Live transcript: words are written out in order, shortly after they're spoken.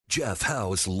Jeff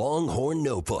Howe's Longhorn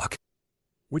Notebook.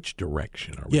 Which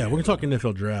direction are we? Yeah, we're going to talk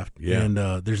NFL draft. Yeah. And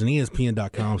there's an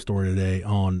ESPN.com story today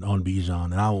on Bijan,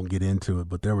 and I won't get into it,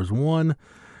 but there was one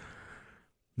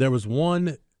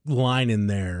line in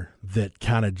there that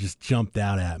kind of just jumped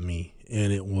out at me,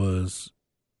 and it was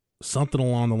something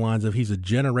along the lines of he's a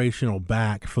generational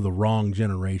back for the wrong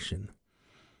generation.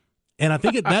 And I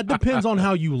think that depends on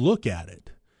how you look at it.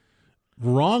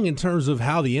 Wrong in terms of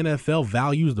how the NFL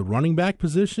values the running back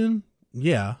position,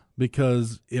 yeah,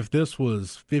 because if this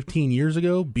was 15 years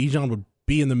ago, Bijan would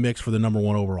be in the mix for the number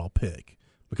 1 overall pick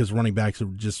because running backs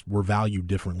were valued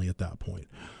differently at that point.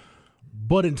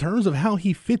 But in terms of how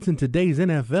he fits in today's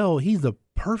NFL, he's the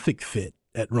perfect fit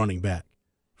at running back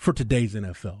for today's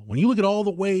NFL. When you look at all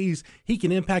the ways he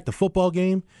can impact the football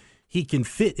game, he can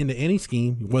fit into any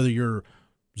scheme, whether you're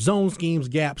zone schemes,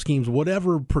 gap schemes,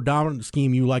 whatever predominant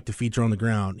scheme you like to feature on the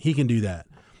ground, he can do that.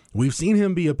 We've seen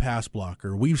him be a pass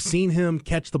blocker. We've seen him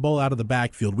catch the ball out of the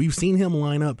backfield. We've seen him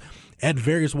line up at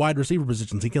various wide receiver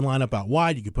positions. He can line up out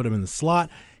wide. You can put him in the slot.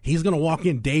 He's going to walk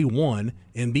in day one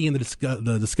and be in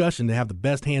the discussion to have the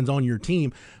best hands on your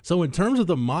team. So in terms of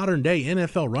the modern-day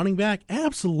NFL running back,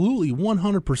 absolutely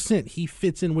 100% he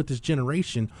fits in with this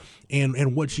generation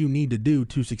and what you need to do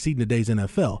to succeed in today's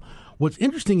NFL. What's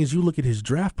interesting is you look at his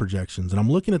draft projections, and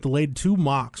I'm looking at the late 2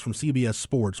 mocks from CBS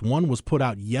Sports. One was put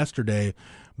out yesterday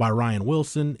by Ryan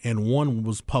Wilson, and one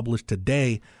was published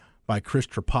today by Chris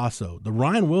Trapasso. The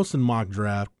Ryan Wilson mock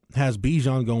draft has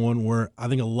Bijan going where I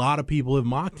think a lot of people have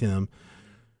mocked him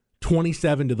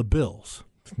 27 to the Bills.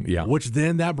 Yeah. Which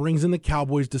then that brings in the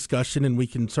Cowboys discussion, and we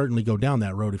can certainly go down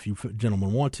that road if you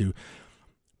gentlemen want to.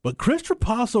 But Chris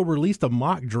Trapasso released a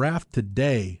mock draft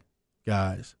today,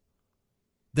 guys,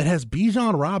 that has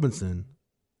Bijan Robinson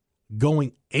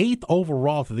going 8th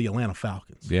overall to the Atlanta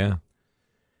Falcons. Yeah.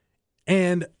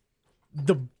 And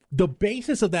the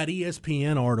basis of that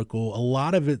ESPN article, a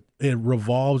lot of it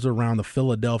revolves around the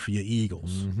Philadelphia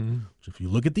Eagles. Mm-hmm. So if you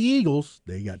look at the Eagles,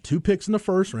 they got 2 picks in the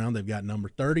first round. They've got number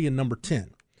 30 and number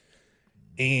 10.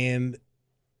 And,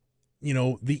 you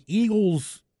know, the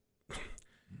Eagles,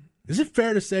 is it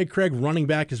fair to say, Craig, running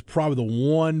back is probably the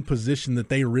one position that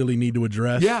they really need to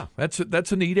address? Yeah, that's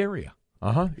a neat area.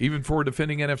 Even for a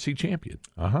defending NFC champion.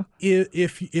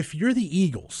 If you're the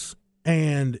Eagles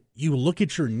and you look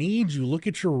at your needs, you look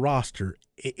at your roster,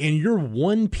 and you're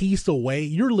one piece away,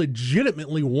 you're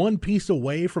legitimately one piece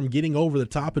away from getting over the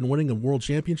top and winning a world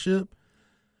championship,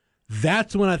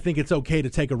 that's when I think it's okay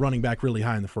to take a running back really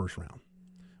high in the first round.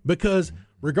 Because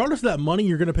regardless of that money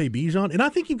you're going to pay Bijan, and I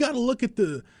think you've got to look at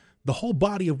the whole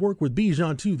body of work with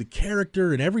Bijan too, the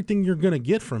character and everything you're going to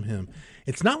get from him.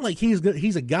 It's not like he's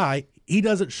a guy, he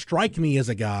doesn't strike me as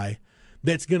a guy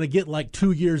that's going to get like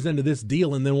 2 years into this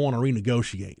deal and then want to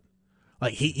renegotiate.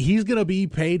 Like he's going to be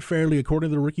paid fairly according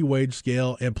to the rookie wage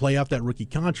scale and play off that rookie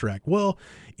contract. Well,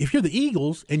 if you're the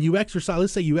Eagles and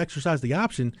let's say you exercise the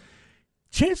option,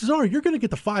 chances are you're going to get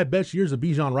the 5 best years of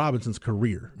Bijan Robinson's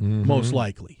career, most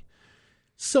likely.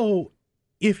 So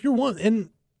if you're one, and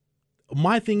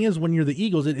my thing is when you're the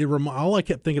Eagles, all I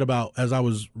kept thinking about as I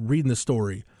was reading the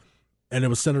story, and it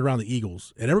was centered around the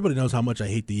Eagles, and everybody knows how much I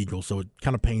hate the Eagles, so it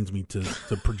kind of pains me to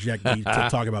project to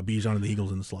talk about Bijan and the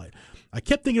Eagles in the slide. I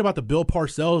kept thinking about the Bill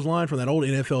Parcells line from that old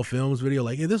NFL Films video,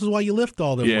 like, hey, this is why you lift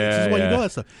all them weights. This is why you do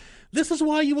that stuff. This is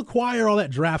why you acquire all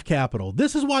that draft capital.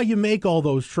 This is why you make all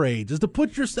those trades, is to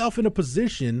put yourself in a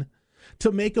position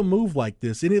to make a move like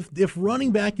this. And if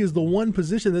running back is the one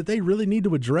position that they really need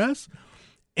to address,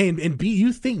 and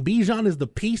you think Bijan is the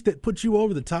piece that puts you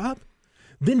over the top,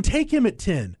 then take him at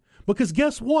 10. Because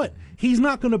guess what? He's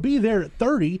not going to be there at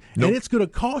 30, and it's going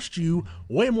to cost you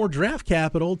way more draft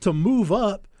capital to move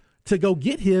up to go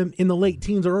get him in the late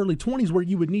teens or early 20s where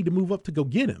you would need to move up to go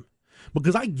get him.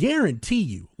 Because I guarantee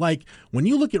you, like, when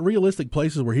you look at realistic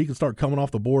places where he can start coming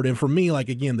off the board, and for me, like,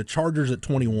 again, the Chargers at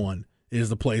 21 is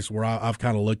the place where I've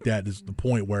kind of looked at is the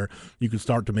point where you can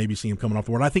start to maybe see him coming off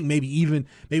the board. I think maybe even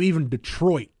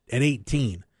Detroit at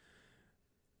 18.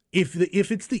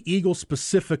 If it's the Eagles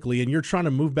specifically and you're trying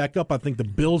to move back up, I think the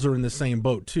Bills are in the same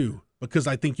boat too, because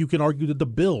I think you can argue that the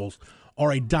Bills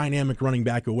are a dynamic running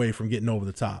back away from getting over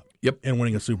the top and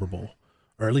winning a Super Bowl,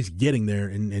 or at least getting there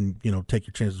and take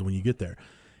your chances when you get there.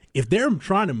 If they're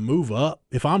trying to move up,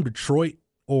 if I'm Detroit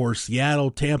or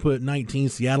Seattle, Tampa at 19,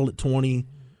 Seattle at 20,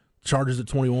 Chargers at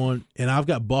 21, and I've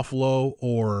got Buffalo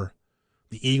or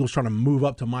the Eagles trying to move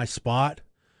up to my spot,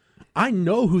 I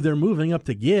know who they're moving up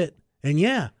to get, and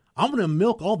I'm going to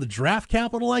milk all the draft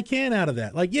capital I can out of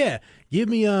that. Like, give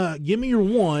me your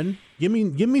 1, give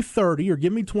me 30 or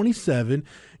give me 27,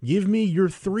 give me your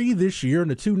 3 this year and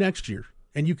the 2 next year,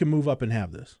 and you can move up and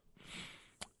have this.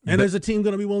 And is a team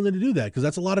going to be willing to do that? Because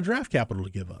that's a lot of draft capital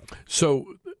to give up. So,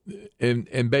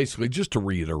 and basically, just to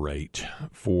reiterate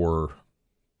for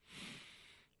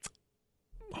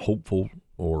hopeful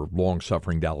or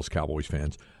long-suffering Dallas Cowboys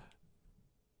fans,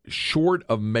 short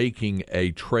of making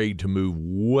a trade to move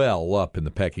well up in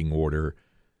the pecking order,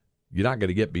 you're not going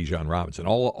to get Bijan Robinson.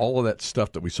 All of that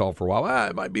stuff that we saw for a while,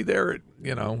 it might be there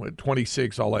at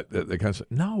 26, all that kind of stuff.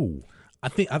 No. I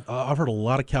think I've heard a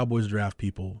lot of Cowboys draft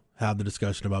people have the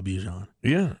discussion about Bijan.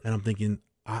 Yeah. And I'm thinking,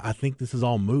 I think this is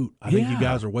all moot. I think you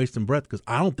guys are wasting breath because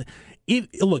I don't think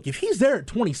if he's there at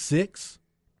 26,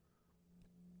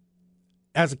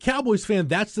 as a Cowboys fan,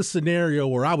 that's the scenario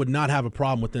where I would not have a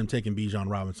problem with them taking Bijan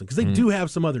Robinson because they do have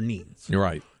some other needs. You're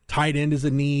right. Tight end is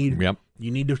a need. Yep.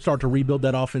 You need to start to rebuild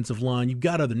that offensive line. You've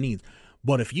got other needs.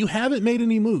 But if you haven't made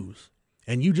any moves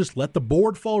and you just let the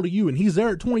board fall to you and he's there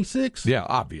at 26, yeah,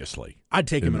 obviously. I'd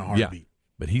take him in a heartbeat. Yeah,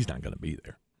 but he's not going to be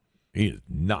there. He is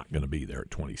not going to be there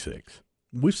at 26.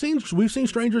 We've seen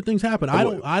stranger things happen.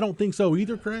 I don't think so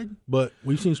either, Craig, but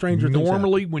we've seen stranger things happen.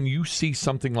 Normally, when you see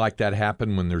something like that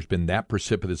happen, when there's been that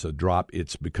precipitous a drop,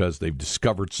 it's because they've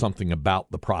discovered something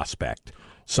about the prospect,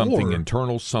 something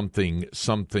internal,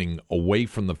 something away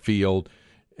from the field,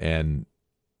 and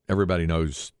everybody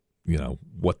knows,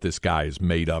 what this guy is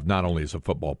made of, not only as a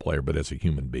football player, but as a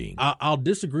human being. I'll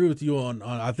disagree with you on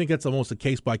I think that's almost a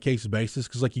case-by-case basis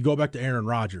because, you go back to Aaron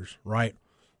Rodgers, right?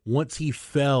 Once he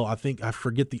fell, I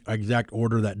forget the exact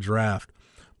order of that draft.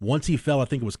 Once he fell, I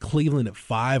think it was Cleveland at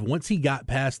 5. Once he got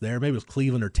past there, maybe it was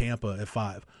Cleveland or Tampa at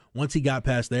 5. Once he got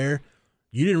past there,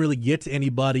 you didn't really get to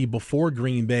anybody before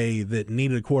Green Bay that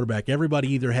needed a quarterback. Everybody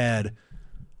either had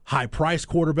high-priced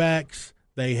quarterbacks,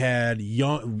 they had the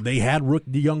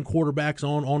young quarterbacks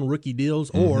on rookie deals,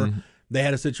 or they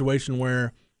had a situation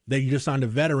where they just signed a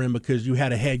veteran because you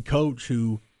had a head coach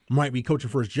who might be coaching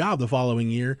for his job the following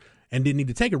year and didn't need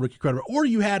to take a rookie quarterback, or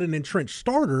you had an entrenched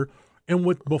starter,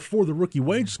 and before the rookie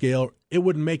wage scale, it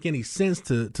wouldn't make any sense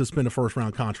to spend a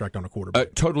first-round contract on a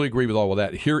quarterback. Totally agree with all of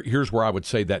that. Here's where I would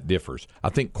say that differs. I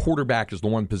think quarterback is the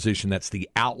one position that's the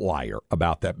outlier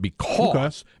about that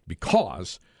because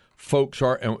folks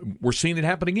are, and we're seeing it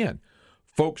happen again,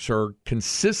 folks are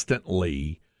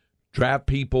consistently, draft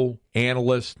people,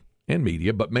 analysts, and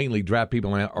media, but mainly draft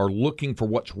people are looking for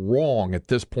what's wrong at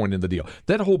this point in the deal.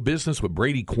 That whole business with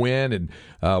Brady Quinn and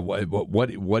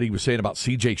what he was saying about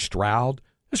C.J. Stroud,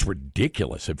 that's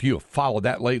ridiculous. If you have followed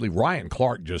that lately, Ryan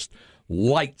Clark just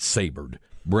lightsabered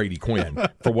Brady Quinn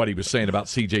for what he was saying about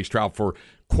C.J. Stroud for,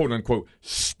 quote-unquote,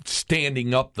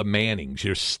 standing up the Mannings,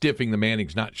 stiffing the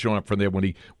Mannings, not showing up for them when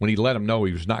he let them know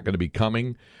he was not going to be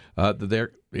coming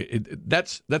there.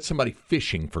 That's somebody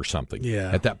fishing for something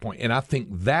at that point. And I think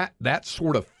that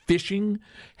sort of fishing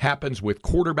happens with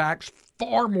quarterbacks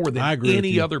far more than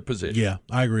any other position. Yeah,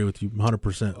 I agree with you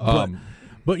 100%.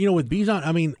 But with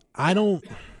Bijan,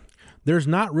 there's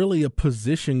not really a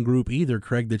position group either,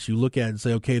 Craig, that you look at and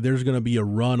say, okay, there's going to be a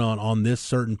run on this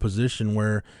certain position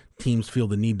where teams feel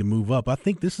the need to move up. I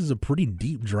think this is a pretty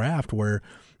deep draft where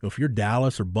if you're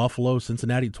Dallas or Buffalo,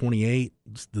 Cincinnati at 28,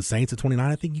 the Saints at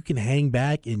 29, I think you can hang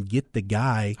back and get the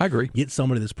guy. I agree. Get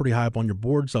somebody that's pretty high up on your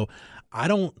board. So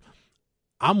I'm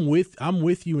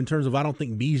with you in terms of I don't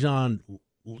think Bijan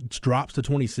drops to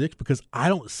 26 because I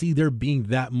don't see there being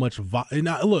that much.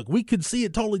 Now, look, we could see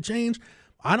it totally change.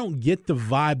 I don't get the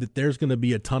vibe that there's going to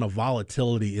be a ton of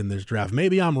volatility in this draft.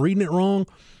 Maybe I'm reading it wrong.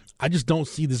 I just don't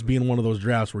see this being one of those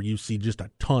drafts where you see just a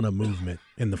ton of movement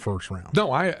in the first round.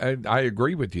 No, I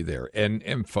agree with you there.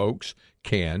 And folks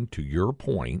can, to your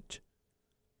point,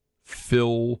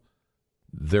 fill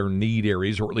their need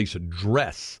areas or at least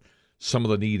address some of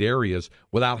the need areas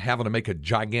without having to make a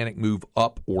gigantic move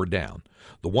up or down.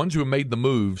 The ones who have made the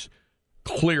moves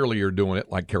clearly are doing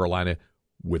it, like Carolina,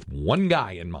 with one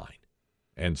guy in mind.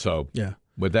 And so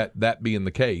with that being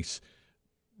the case,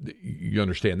 you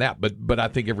understand that, but I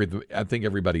think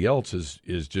everybody else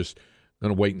is just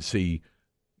going to wait and see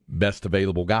best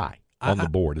available guy on the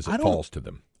board as it falls to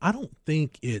them. I don't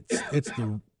think it's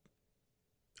the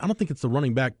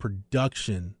running back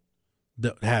production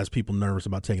that has people nervous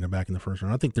about taking it back in the first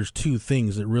round. I think there's two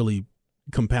things that really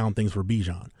compound things for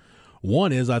Bijan.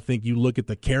 One is I think you look at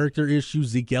the character issues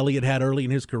Zeke Elliott had early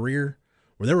in his career,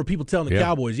 where there were people telling the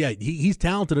Cowboys, he's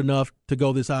talented enough to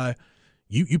go this high.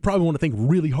 You probably want to think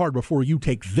really hard before you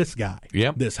take this guy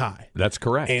this high. That's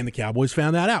correct. And the Cowboys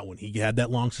found that out when he had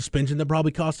that long suspension that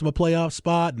probably cost him a playoff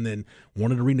spot and then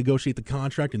wanted to renegotiate the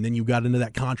contract, and then you got into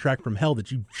that contract from hell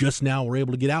that you just now were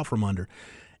able to get out from under.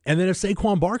 And then if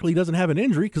Saquon Barkley doesn't have an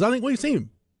injury, because I think we've seen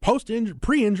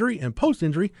pre-injury and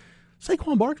post-injury,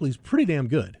 Saquon Barkley's pretty damn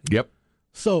good. Yep.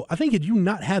 So I think had you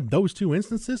not had those two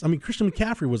instances, I mean, Christian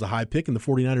McCaffrey was a high pick, and the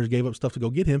 49ers gave up stuff to go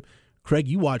get him. Craig,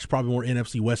 you watch probably more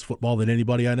NFC West football than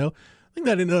anybody I know. I think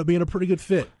that ended up being a pretty good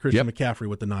fit, Christian McCaffrey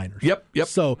with the Niners. Yep.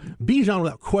 So Bijan,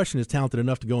 without question, is talented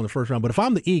enough to go in the first round. But if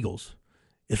I'm the Eagles,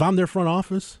 if I'm their front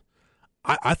office,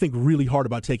 I think really hard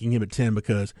about taking him at 10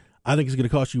 because I think it's going to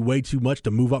cost you way too much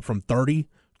to move up from 30,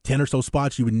 10 or so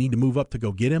spots you would need to move up to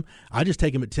go get him. I just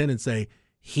take him at 10 and say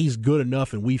he's good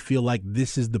enough and we feel like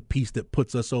this is the piece that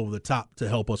puts us over the top to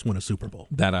help us win a Super Bowl.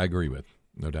 That I agree with.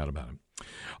 No doubt about it.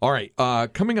 All right,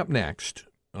 coming up next,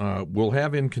 we'll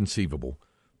have Inconceivable.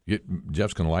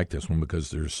 Jeff's going to like this one because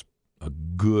there's a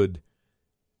good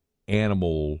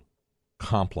animal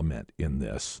compliment in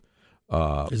this.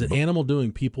 Is it animal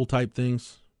doing people type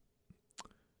things?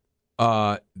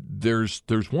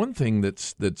 There's one thing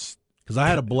that's because I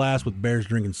had a blast with bears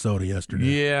drinking soda yesterday.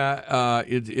 Yeah,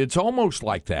 it's almost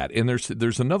like that, and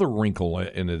there's another wrinkle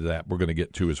into that we're going to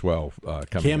get to as well.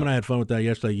 Cam and I had fun with that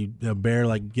yesterday. A bear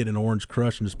like getting an orange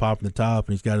crush and just popping the top,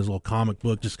 and he's got his little comic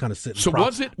book just kind of sitting. So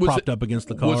propped up against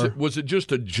the car? Was it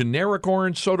just a generic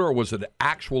orange soda, or was it an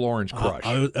actual orange crush?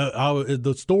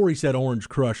 The story said orange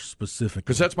crush specifically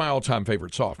because that's my all-time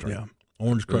favorite soft drink. Yeah.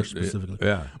 Orange Crush specifically.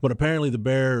 Yeah. But apparently the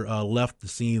bear left the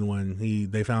scene when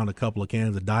they found a couple of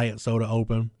cans of diet soda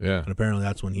open. Yeah. And apparently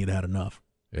that's when he'd had enough.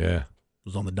 Yeah. It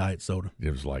was on the diet soda. It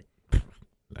was like,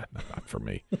 not for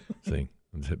me. See,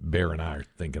 Bear and I are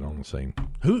thinking on the same.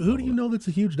 Who do you know that's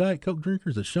a huge Diet Coke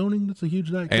drinker? Is it Schoening that's a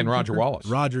huge Diet Coke and Roger drinker? Wallace.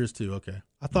 Roger is too, okay.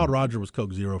 I thought Roger was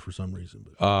Coke Zero for some reason.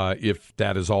 But. If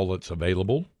that is all that's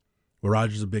available. Well,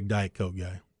 Roger's a big Diet Coke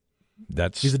guy.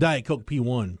 He's a Diet Coke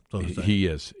P1. So he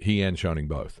is. He and Schoening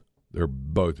both. They're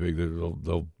both big.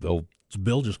 They'll. Does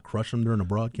Bill just crush them during a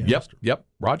broadcast? Yep.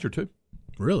 Roger too.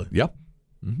 Really? Yep.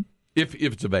 Mm-hmm. If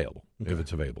it's available, if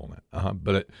it's available on that.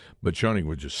 But Schoening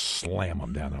would just slam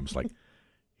them down. I was like,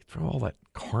 you throw all that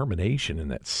carbonation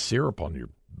and that syrup on your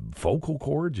vocal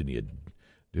cords, and you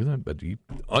do that. But he,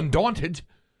 undaunted,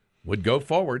 would go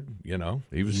forward. You know,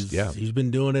 he's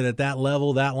been doing it at that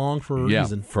level that long for a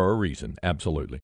reason. For a reason, absolutely.